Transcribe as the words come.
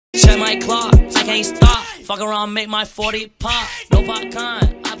check my clock. I can't stop. Fuck around, make my 40 pop. No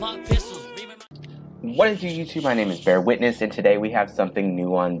popcorn, I pop pistols. What is your YouTube? My name is Bear Witness, and today we have something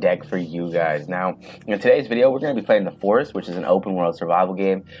new on deck for you guys. Now, in today's video, we're going to be playing The Forest, which is an open world survival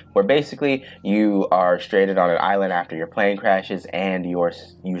game where basically you are stranded on an island after your plane crashes, and you're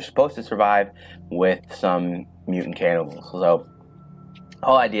supposed to survive with some mutant cannibals. So, the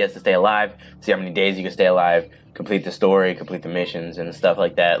whole idea is to stay alive, see how many days you can stay alive, complete the story, complete the missions, and stuff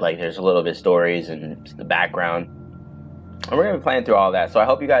like that. Like, there's a little bit of stories and the background. And we're going to be playing through all that, so I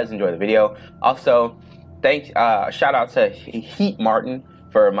hope you guys enjoy the video. Also, shout out to Heat Martin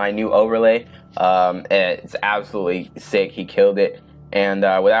for my new overlay. It's absolutely sick. He killed it. And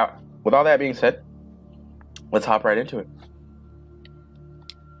with all that being said, let's hop right into it.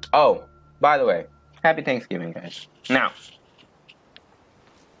 Oh, by the way, happy Thanksgiving, guys. Now,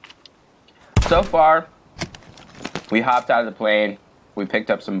 so far, we hopped out of the plane, we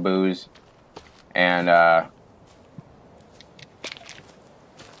picked up some booze, and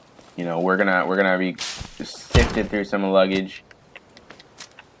you know, we're gonna be sifted through some luggage,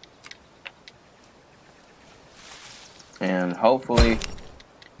 and hopefully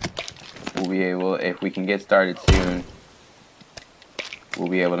we'll be able, if we can get started soon, we'll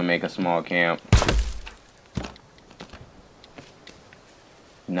be able to make a small camp.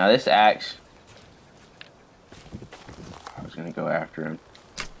 Now this axe, I was gonna go after him.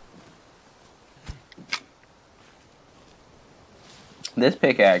 This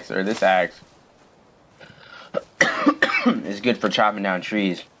pickaxe, or this axe, is good for chopping down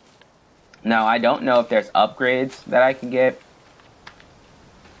trees. Now, I don't know if there's upgrades that I can get.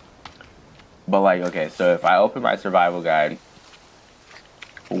 But, like, okay, so if I open my survival guide,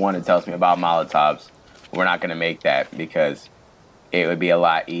 for one, it tells me about Molotovs. We're not going to make that because it would be a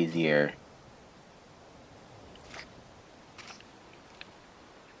lot easier.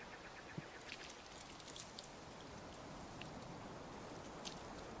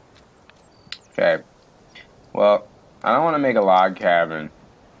 Okay, well, I don't want to make a log cabin.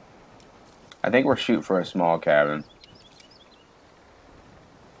 I think we're shooting for a small cabin.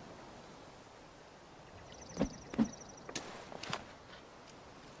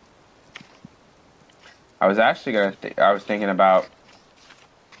 I was actually I was thinking about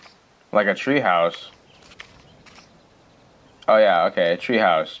like a tree house. Oh yeah, okay, a tree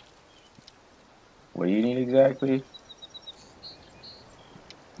house. What do you need exactly?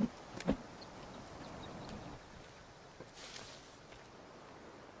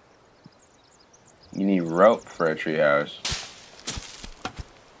 You need rope for a treehouse.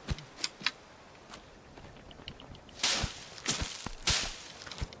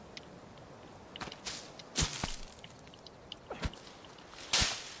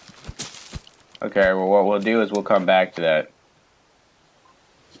 Okay, well, what we'll do is we'll come back to that.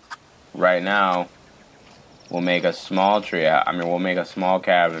 Right now, we'll make a small we'll make a small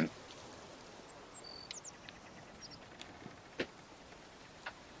cabin.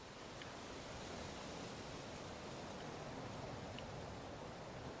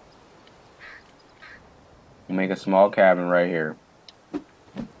 We'll make a small cabin right here. And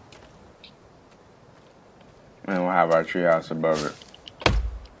we'll have our treehouse above it.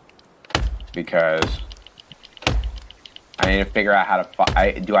 Because I need to figure out how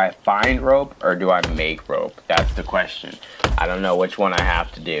to do I find rope or do I make rope? That's the question. I don't know which one I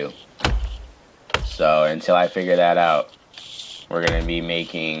have to do. So until I figure that out, we're gonna be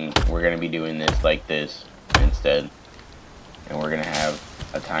doing this like this instead. And we're gonna have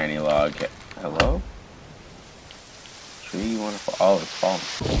a tiny log. Hello? Tree, you wanna fall? Oh, it's falling.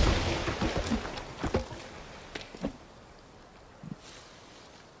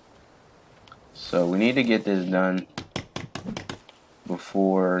 So we need to get this done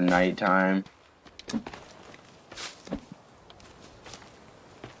before nighttime.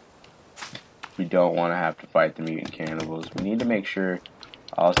 We don't want to have to fight the mutant cannibals. We need to make sure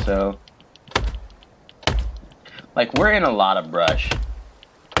also, like, we're in a lot of brush.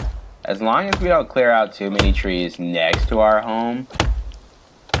 As long as we don't clear out too many trees next to our home,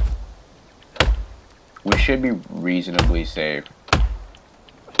 we should be reasonably safe.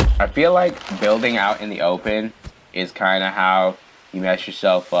 I feel like building out in the open is kind of how you mess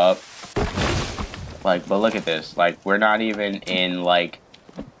yourself up. Like, but look at this. Like, we're not even in like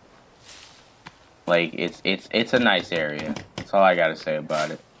it's a nice area. That's all I gotta say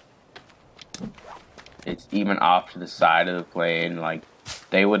about it. It's even off to the side of the plane. Like,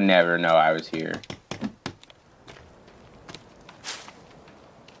 they would never know I was here.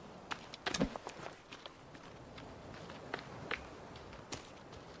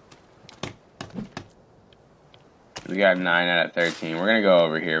 Do we got 9 out of 13. We're gonna go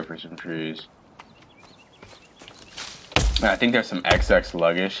over here for some trees. I think there's some XX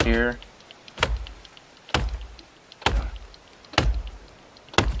sluggish here.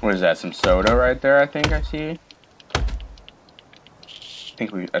 What is that? Some soda right there, I think I see.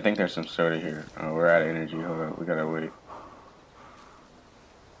 I think there's some soda here. Oh, we're out of energy. Hold on, we gotta wait.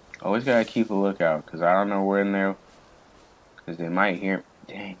 Always gotta keep a lookout, cause I don't know where in there. Cause they might hear.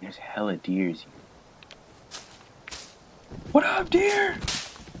 Dang, there's hella deers here. What up, deer?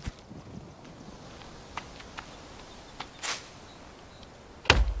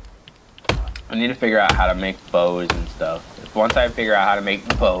 I need to figure out how to make bows and stuff. Once I figure out how to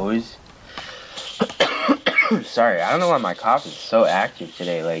make bows. Sorry, I don't know why my cough is so active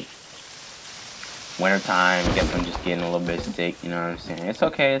today. Like, wintertime, I guess I'm just getting a little bit sick, you know what I'm saying? It's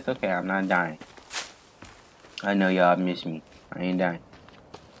okay, I'm not dying. I know y'all miss me. I ain't dying.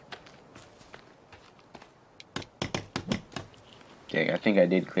 Dang, I think I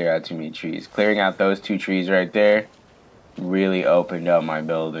did clear out too many trees. Clearing out those 2 trees right there really opened up my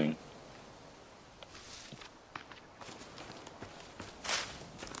building.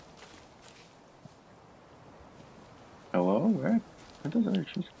 Hello? Where are those other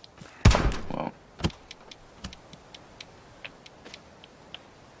trees? Well.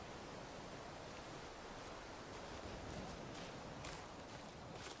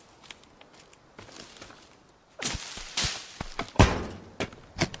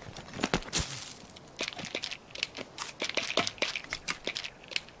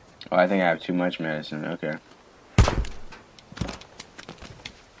 Oh, I think I have too much medicine. Okay.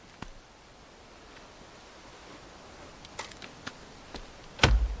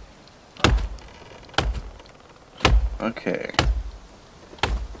 Okay.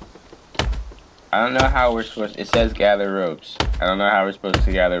 I don't know how we're supposed to, it says gather ropes. I don't know how we're supposed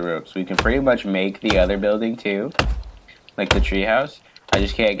to gather ropes. We can pretty much make the other building too. Like the treehouse. I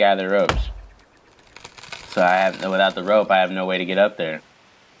just can't gather ropes. So without the rope, I have no way to get up there.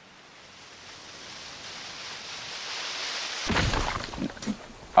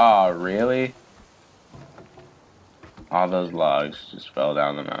 Oh, really? All those logs just fell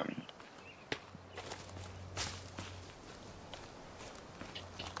down the mountain.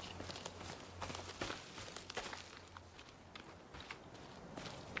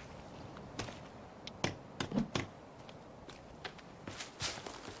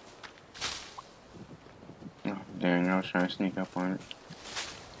 Oh, dang, I was trying to sneak up on it.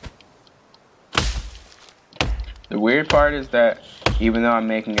 The weird part is that even though I'm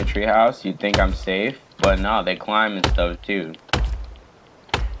making a treehouse, you'd think I'm safe, but no, they climb and stuff too.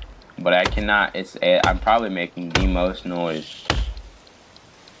 But I cannot. I'm probably making the most noise.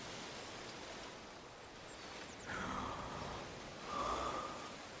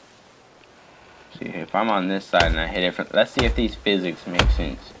 See, if I'm on this side and I hit it from, let's see if these physics make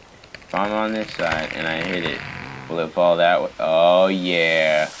sense. If I'm on this side and I hit it, will it fall that way? Oh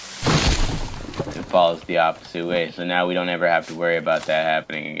yeah. It falls the opposite way, so now we don't ever have to worry about that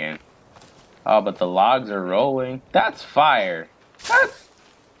happening again. Oh, but the logs are rolling. That's fire.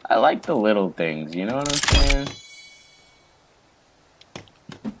 I like the little things, you know what I'm saying?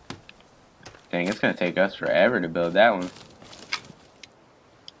 Dang, it's gonna take us forever to build that one.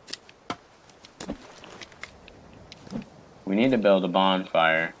 We need to build a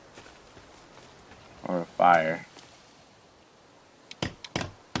bonfire. Or a fire.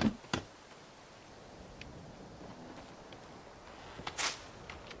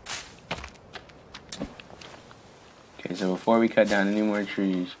 Okay, so before we cut down any more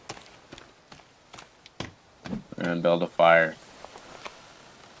trees, we're gonna build a fire.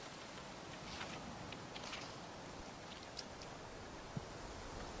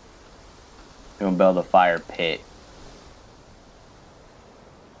 We're gonna build a fire pit.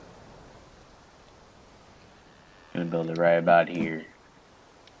 Gonna build it right about here.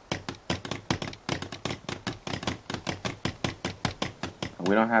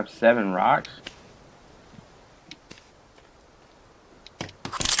 We don't have 7 rocks.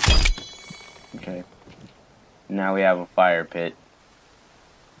 Okay. Now we have a fire pit.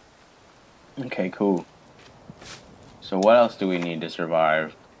 Okay, cool. So what else do we need to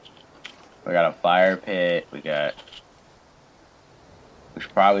survive? We got a fire pit. We should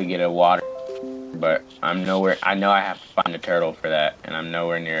probably get a water, but I'm nowhere. I know I have to find a turtle for that, and I'm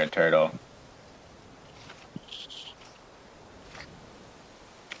nowhere near a turtle.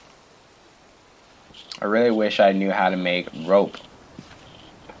 I really wish I knew how to make rope.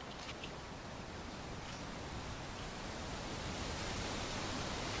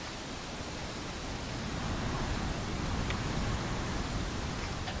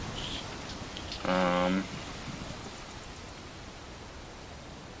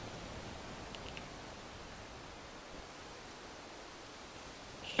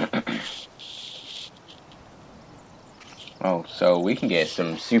 Oh, so we can get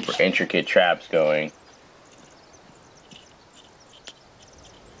some super intricate traps going.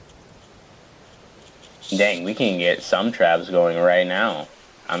 Dang, we can get some traps going right now.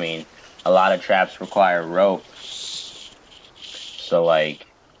 I mean, a lot of traps require rope. So, like,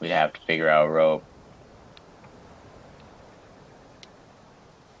 we'd have to figure out rope.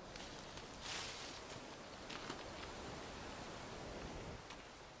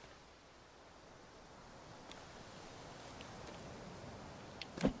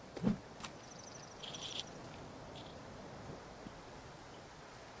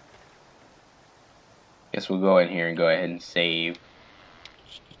 Guess we'll go in here and go ahead and save.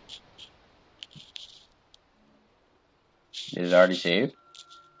 Did it already save?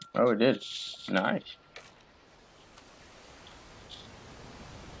 Oh, it did. Nice.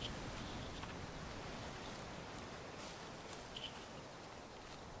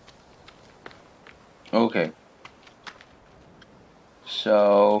 Okay.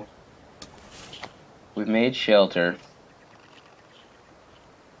 So, we've made shelter.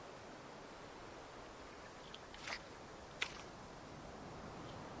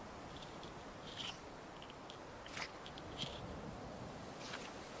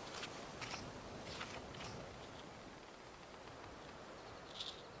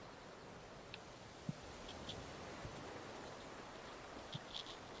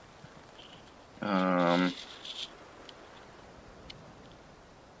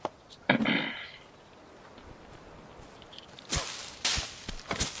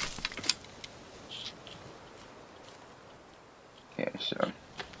 Okay, so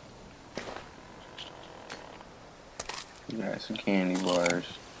we got some candy bars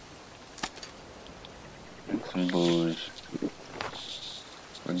and some booze.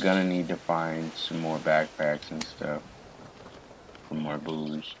 We're gonna need to find some more backpacks and stuff for more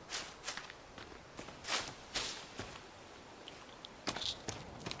booze.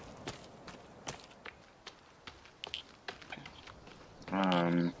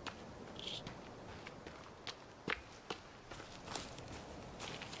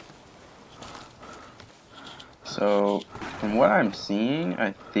 So, from what I'm seeing,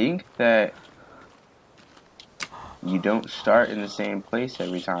 I think that you don't start in the same place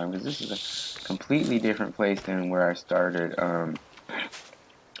every time, because this is a completely different place than where I started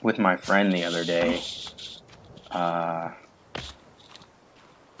with my friend the other day. That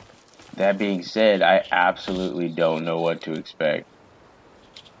being said, I absolutely don't know what to expect.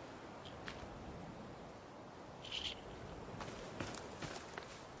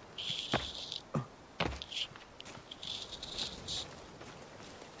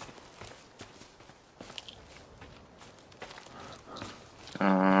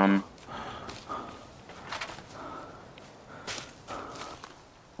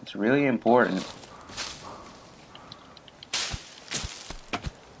 It's really important.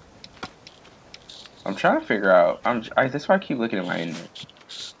 I'm trying to figure out. That's why I keep looking at my inventory.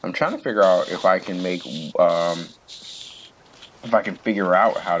 I'm trying to figure out if I can make if I can figure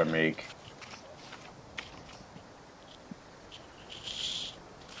out how to make.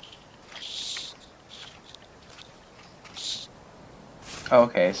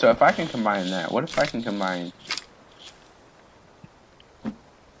 Okay, so if I can combine that, what if I can combine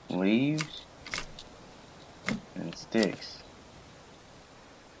leaves and sticks?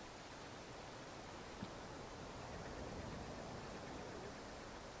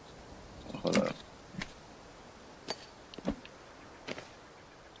 Hold up.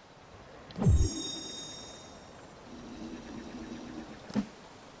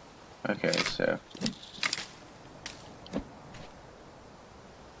 Okay, so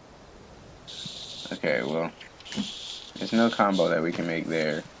okay, well, there's no combo that we can make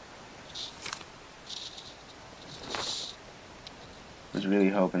there. Was really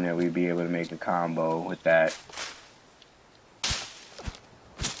hoping that we'd be able to make a combo with that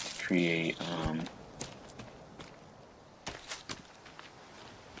to create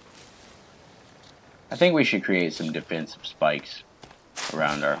I think we should create some defensive spikes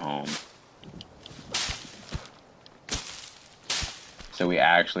around our home, so we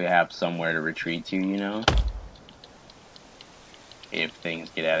actually have somewhere to retreat to, you know, if things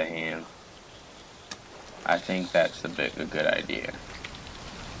get out of hand. I think that's a good idea.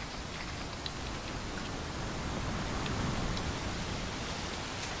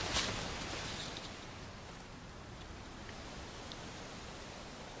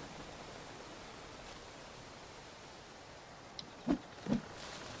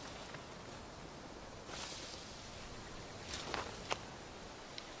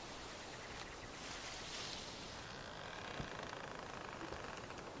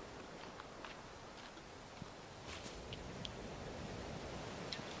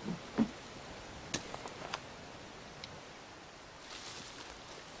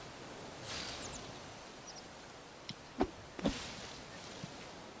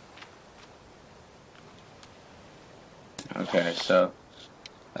 Okay, so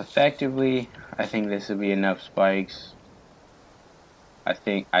effectively, I think this would be enough spikes. I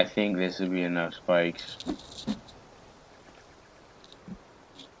think this would be enough spikes.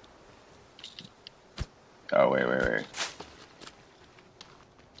 Oh, wait.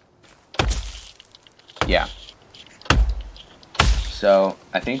 Yeah. So,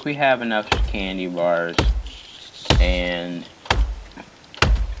 I think we have enough candy bars and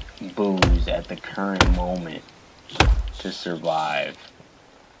booze at the current moment to survive.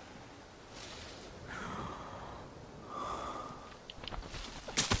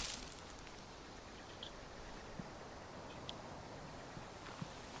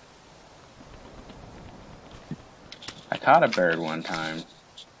 I caught a bird one time,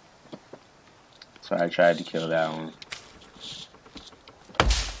 so I tried to kill that one.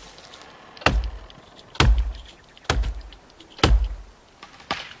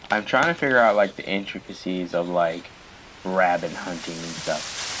 I'm trying to figure out like the intricacies of like rabbit hunting and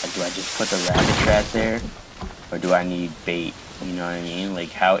stuff. Like, do I just put the rabbit trap there, or do I need bait? You know what I mean? Like,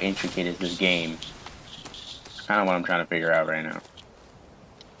 how intricate is this game? It's kind of what I'm trying to figure out right now.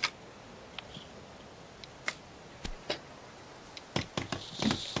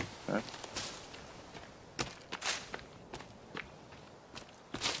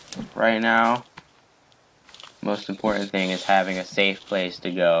 Right now, most important thing is having a safe place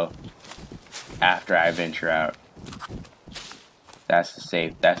to go after I venture out. That's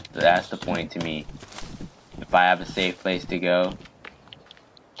the point to me. If I have a safe place to go,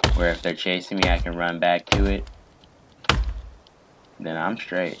 where if they're chasing me I can run back to it, then I'm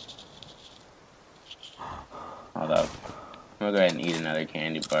straight. Although, I'm gonna go ahead and eat another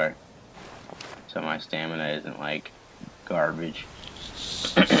candy bar, so my stamina isn't like garbage.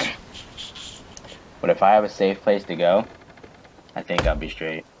 But if I have a safe place to go, I think I'll be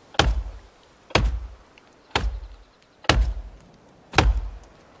straight.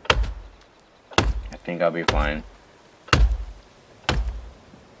 I think I'll be fine.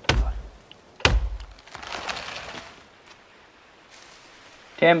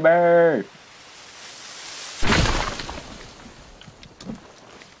 Timber!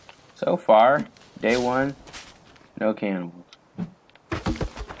 So far, day 1, no cannibals.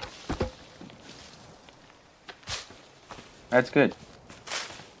 That's good.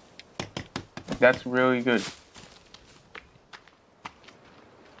 That's really good.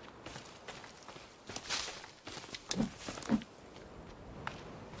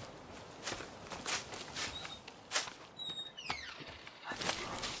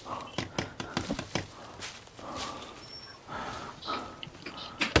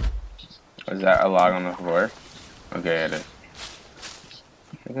 Is that a log on the floor? Okay, it is.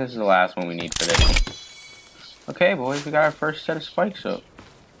 I think this is the last one we need for this. Okay, boys, we got our first set of spikes up.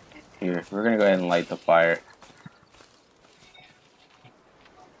 Here, we're gonna go ahead and light the fire.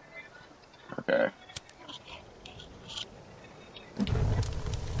 Okay.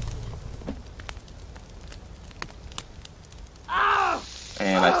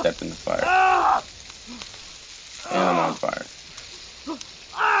 And I stepped in the fire. And I'm on fire.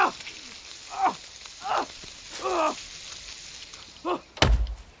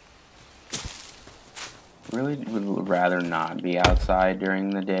 Really would rather not be outside during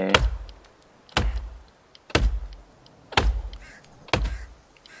the day.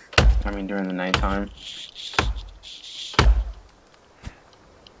 I mean, during the nighttime.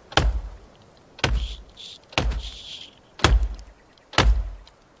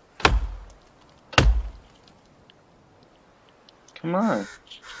 Come on.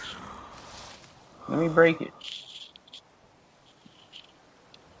 Let me break it.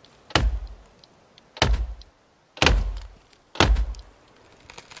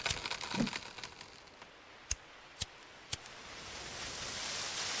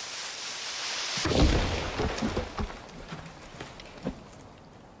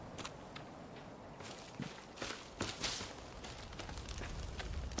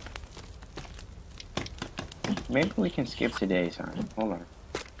 Maybe we can skip today's time. Hold on.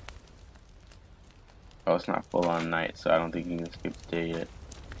 Oh, it's not full on night, so I don't think you can skip today yet.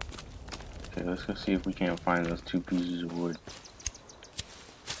 Okay, let's go see if we can't find those 2 pieces of wood.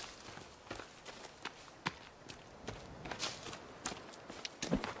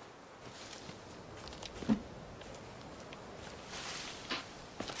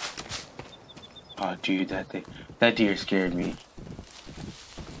 Oh, dude, that deer scared me.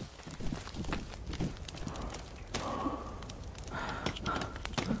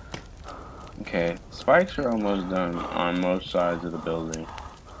 Okay, spikes are almost done on most sides of the building.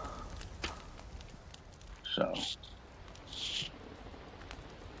 So,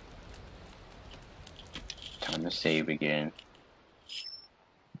 Time to save again.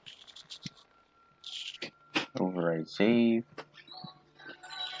 Override save.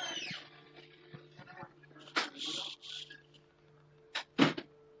 I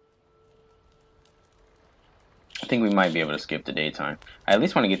think we might be able to skip the daytime. I at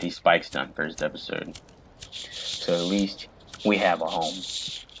least want to get these spikes done first episode. So at least we have a home.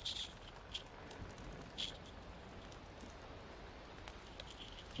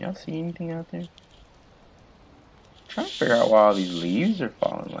 Y'all see anything out there? I'm trying to figure out why all these leaves are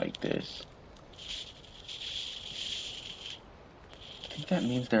falling like this. I think that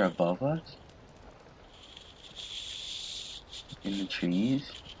means they're above us. In the trees.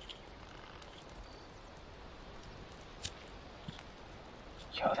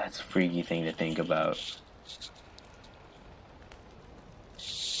 Yo, that's a freaky thing to think about.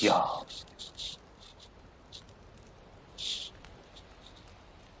 Yo.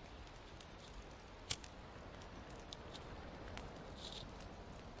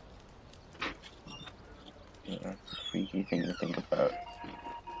 Yeah, that's a freaky thing to think about.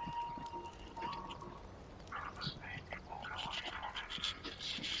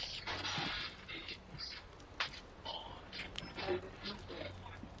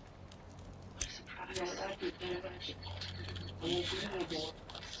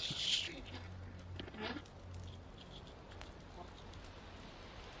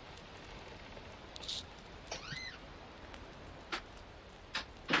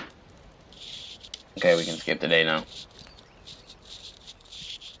 Okay, we can skip the day now.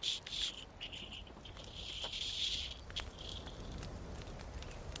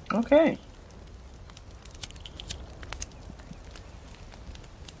 Okay.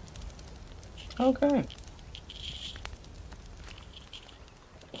 Okay.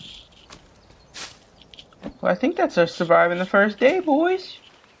 Well, I think that's us surviving the first day, boys.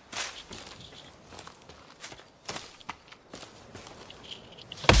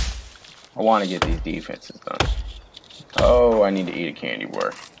 I want to get these defenses done. Oh, I need to eat a candy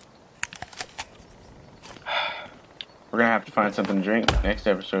bar. We're gonna have to find something to drink next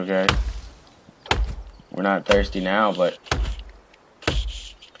episode, guys. We're not thirsty now, but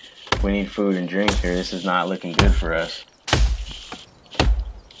we need food and drink here. This is not looking good for us.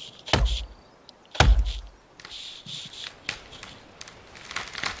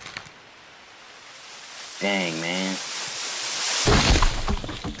 Dang, man.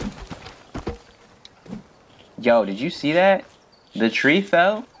 Yo, did you see that? The tree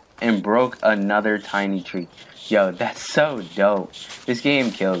fell and broke another tiny tree. Yo, that's so dope. This game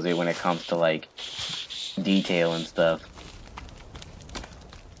kills it when it comes to, like, detail and stuff.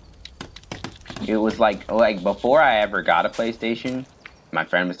 It was like before I ever got a PlayStation, my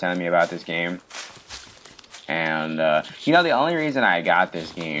friend was telling me about this game. And, you know, the only reason I got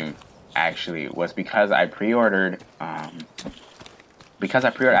this game, actually, was because I pre-ordered, I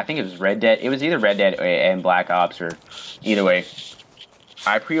think it was Red Dead. It was either Red Dead and Black Ops, or either way.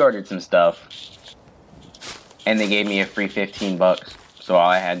 I pre-ordered some stuff, and they gave me a free 15 bucks. So all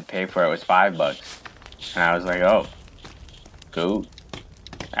I had to pay for it was 5 bucks. And I was like, oh, cool.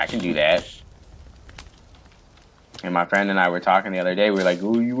 I can do that. And my friend and I were talking the other day. We were like,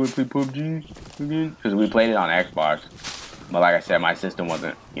 oh, you want to play PUBG again? Because we played it on Xbox. But like I said, my system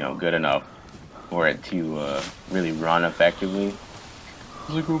wasn't, you know, good enough for it to really run effectively.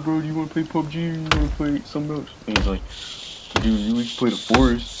 I was like, oh, bro, do you want to play PUBG or you want to play something else? And he's like, dude, you want to play the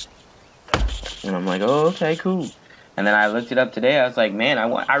Forest. And I'm like, oh, okay, cool. And then I looked it up today. I was like, man,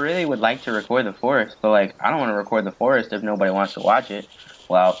 I really would like to record the Forest. But, like, I don't want to record the Forest if nobody wants to watch it.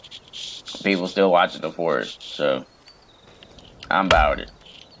 Well, people still watch the Forest. So, I'm about it.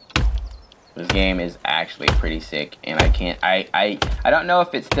 This game is actually pretty sick. And I don't know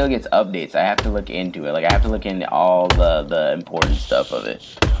if it still gets updates. I have to look into it. Like, I have to look into all the important stuff of it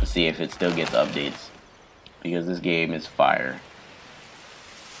to see if it still gets updates. Because this game is fire.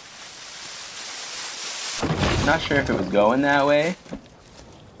 Not sure if it was going that way,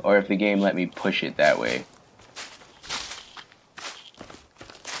 or if the game let me push it that way.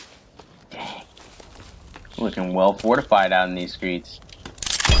 Dang. Looking well fortified out in these streets.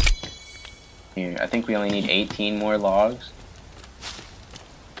 Here, I think we only need 18 more logs.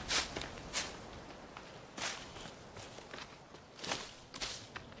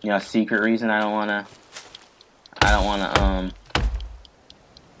 You know, secret reason I don't wanna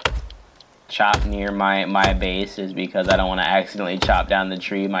chop near my base is because I don't want to accidentally chop down the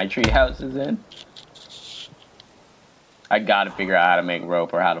tree my tree house is in. I gotta figure out how to make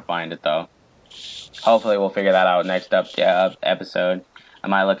rope or how to find it though. Hopefully we'll figure that out next episode. I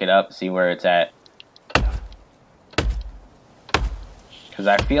might look it up, see where it's at. Because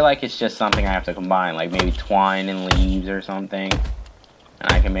Because I feel like it's just something I have to combine, like maybe twine and leaves or something.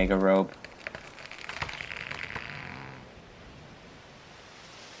 And I can make a rope.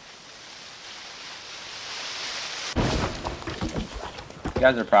 You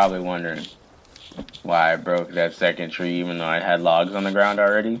guys are probably wondering why I broke that second tree even though I had logs on the ground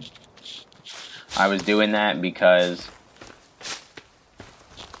already. I was doing that because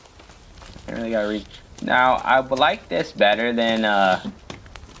I really gotta read. Now I would like this better than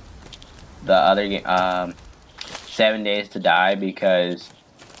the other game, 7 Days to Die, because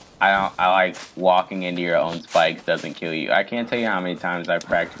I like walking into your own spikes doesn't kill you. I can't tell you how many times I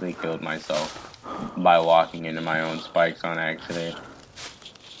practically killed myself by walking into my own spikes on accident.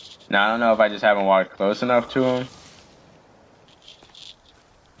 Now, I don't know if I just haven't walked close enough to them.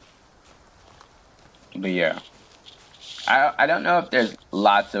 But yeah. I don't know if there's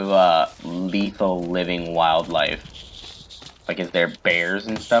lots of lethal living wildlife. Like, is there bears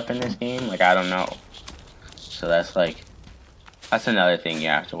and stuff in this game? Like, I don't know. So that's like, that's another thing you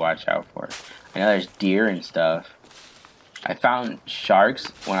have to watch out for. I know there's deer and stuff. I found sharks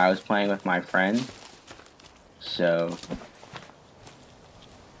when I was playing with my friend. So...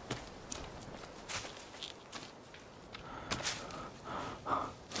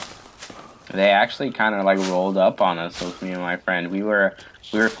 they actually kind of like rolled up on us with me and my friend. We were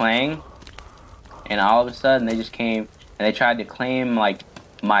playing, and all of a sudden they just came and they tried to claim like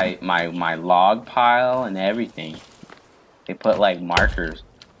my log pile and everything. They put like markers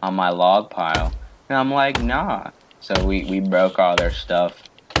on my log pile, and I'm like, nah. So we broke all their stuff,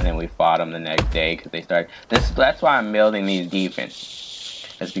 and then we fought them the next day because they started. That's why I'm building these defenses.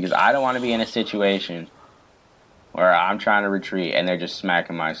 It's because I don't want to be in a situation where I'm trying to retreat and they're just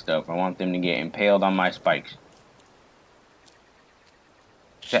smacking my stuff. I want them to get impaled on my spikes.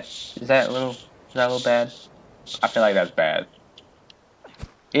 Is that a little bad? I feel like that's bad.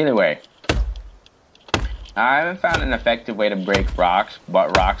 Either way, I haven't found an effective way to break rocks,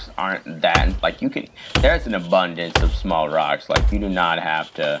 but rocks aren't that, like, there's an abundance of small rocks. Like, you do not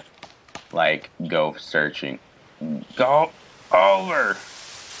have to, like, go searching. Go over!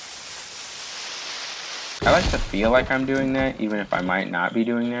 I like to feel like I'm doing that, even if I might not be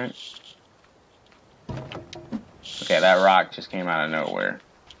doing that. Okay, that rock just came out of nowhere.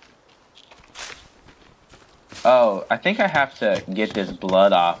 Oh, I think I have to get this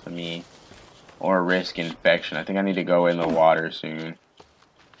blood off of me, or risk infection. I think I need to go in the water soon.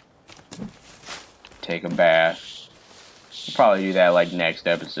 Take a bath. I'll probably do that, like, next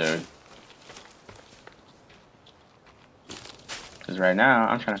episode. Because right now,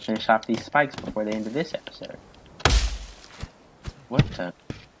 I'm trying to finish off these spikes before the end of this episode. What?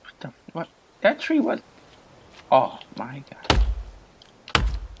 That tree was... oh, my God.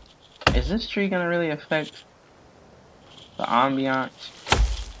 Is this tree going to really affect the ambiance?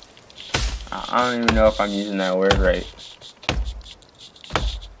 I don't even know if I'm using that word right.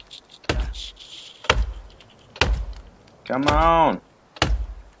 Come on.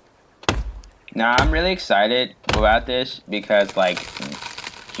 Now, I'm really excited about this because, like,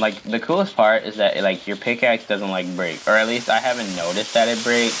 the coolest part is that, like, your pickaxe doesn't, like, break. Or at least I haven't noticed that it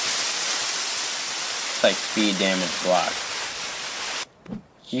breaks. It's like speed damage block.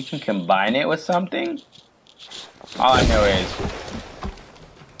 You can combine it with something? All I know is...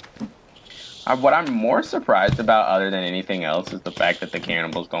 what I'm more surprised about, other than anything else, is the fact that the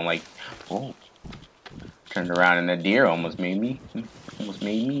cannibals don't, like... oh. Turned around and the deer almost made me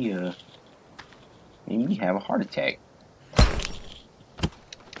have a heart attack.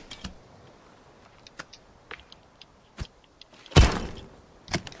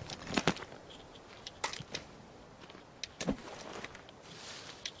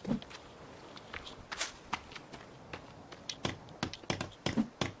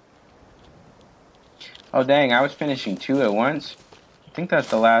 Oh dang, I was finishing 2 at once. I think that's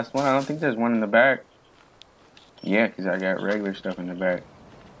the last one. I don't think there's one in the back. Yeah, because I got regular stuff in the back.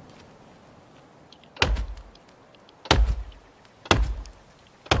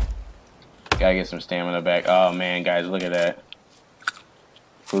 Gotta get some stamina back. Oh man, guys, look at that.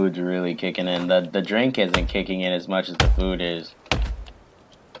 Food's really kicking in. The drink isn't kicking in as much as the food is.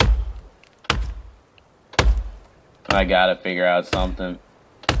 I gotta figure out something.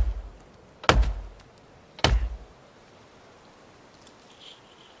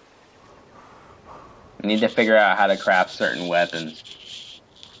 I need to figure out how to craft certain weapons.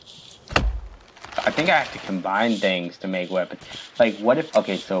 I think I have to combine things to make weapons. Like, what if...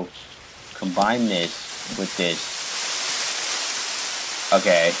 okay, so... combine this with this.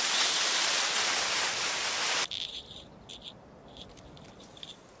 Okay.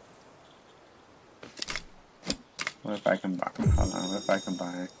 What if I combine? Hold on, what if I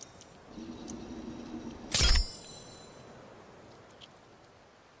combine?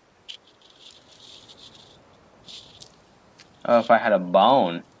 Oh, if I had a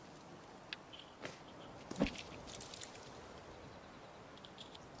bone.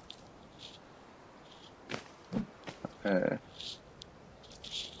 If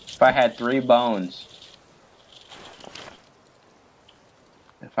I had 3 bones.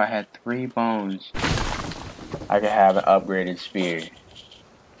 If I had 3 bones, I could have an upgraded spear.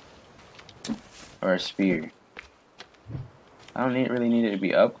 Or a spear. I don't really need it to be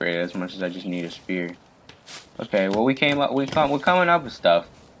upgraded as much as I just need a spear. Okay, well we're coming up with stuff.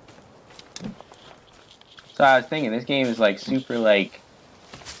 So I was thinking, this game is like super like,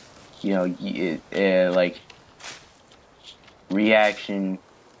 you know, like reaction,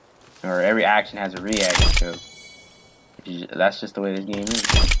 or every action has a reaction. So that's just the way this game is.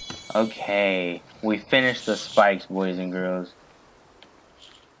 Okay, we finished the spikes, boys and girls.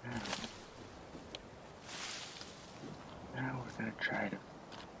 Now we're gonna try to.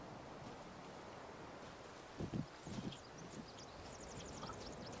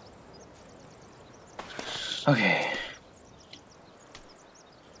 Okay.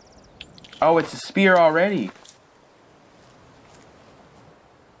 Oh, it's a spear already.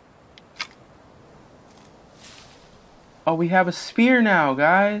 Oh, we have a spear now,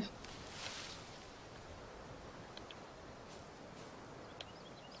 guys.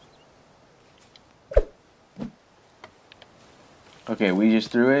 Okay, we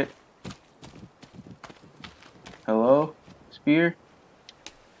just threw it. Hello? Spear?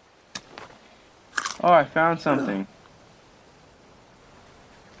 Oh, I found something.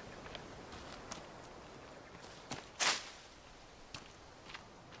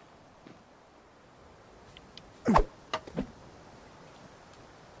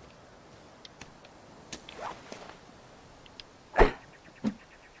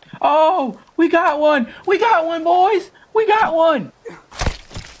 Oh, we got one! We got one, boys! We got one!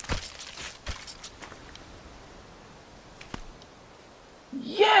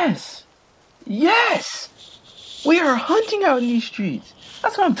 Yes! Yes! We are hunting out in these streets.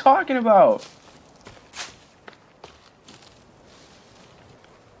 That's what I'm talking about.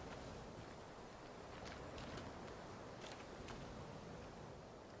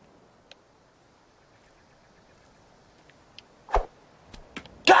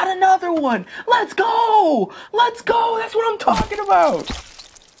 Got another one! Let's go! Let's go! That's what I'm talking about!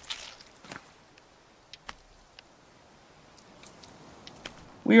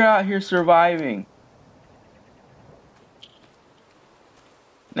 We're out here surviving.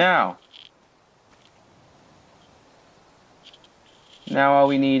 Now all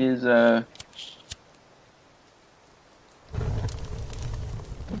we need is now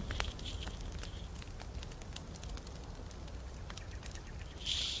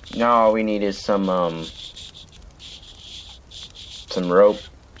all we need is some rope,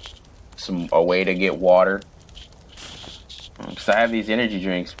 a way to get water. Because I have these energy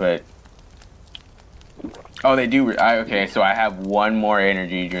drinks, but oh, they do. Okay, so I have one more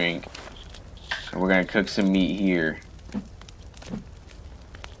energy drink. And we're gonna cook some meat here.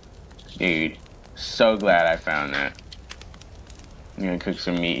 Dude, so glad I found that. I'm gonna cook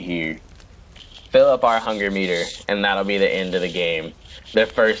some meat here. Fill up our hunger meter, and that'll be the end of the game. The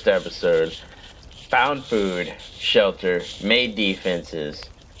first episode. Found food, shelter, made defenses.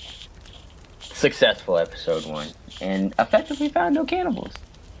 Successful episode 1. And effectively found no cannibals.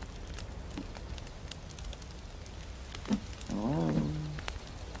 Do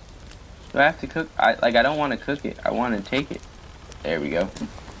I have to cook? I don't want to cook it. I want to take it. There we go.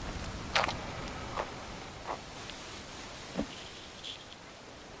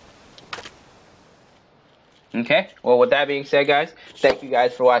 Okay, well with that being said, guys, thank you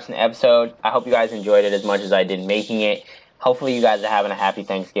guys for watching the episode. I hope you guys enjoyed it as much as I did making it. Hopefully you guys are having a happy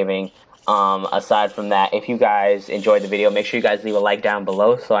Thanksgiving. Aside from that, if you guys enjoyed the video, make sure you guys leave a like down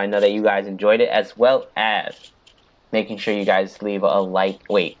below so I know that you guys enjoyed it, as well as making sure you guys leave a like.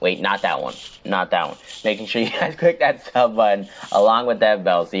 Wait, not that one. Not that one. Making sure you guys click that sub button along with that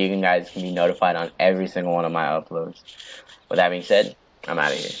bell so you guys can be notified on every single one of my uploads. With that being said, I'm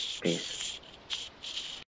out of here. Peace.